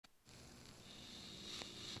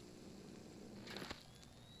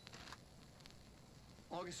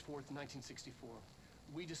August 4th, 1964,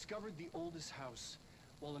 we discovered the oldest house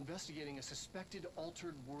while investigating a suspected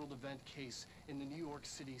altered world event case in the New York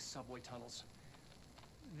City subway tunnels.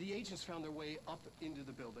 The agents found their way up into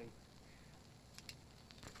the building.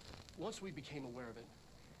 Once we became aware of it,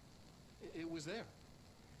 it was there.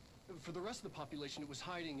 For the rest of the population, it was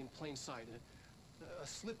hiding in plain sight, a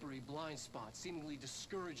slippery blind spot, seemingly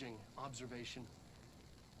discouraging observation.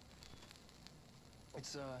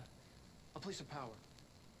 It's a place of power,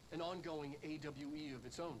 an ongoing AWE of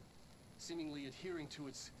its own, seemingly adhering to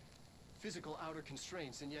its physical outer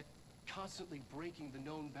constraints and yet constantly breaking the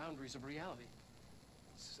known boundaries of reality.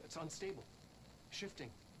 It's unstable, shifting.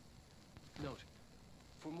 Note,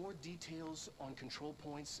 for more details on control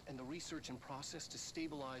points and the research and process to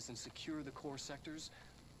stabilize and secure the core sectors,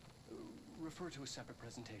 refer to a separate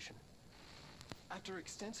presentation. After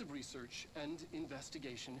extensive research and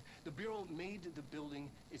investigation, the Bureau made the building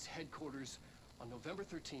its headquarters on November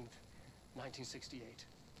 13th, 1968.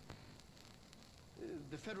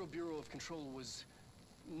 The Federal Bureau of Control was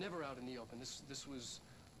never out in the open. This was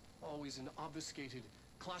always an obfuscated,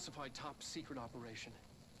 classified top-secret operation.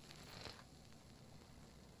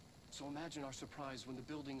 So imagine our surprise when the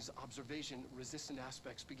building's observation-resistant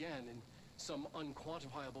aspects began in some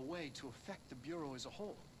unquantifiable way to affect the Bureau as a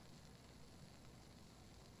whole.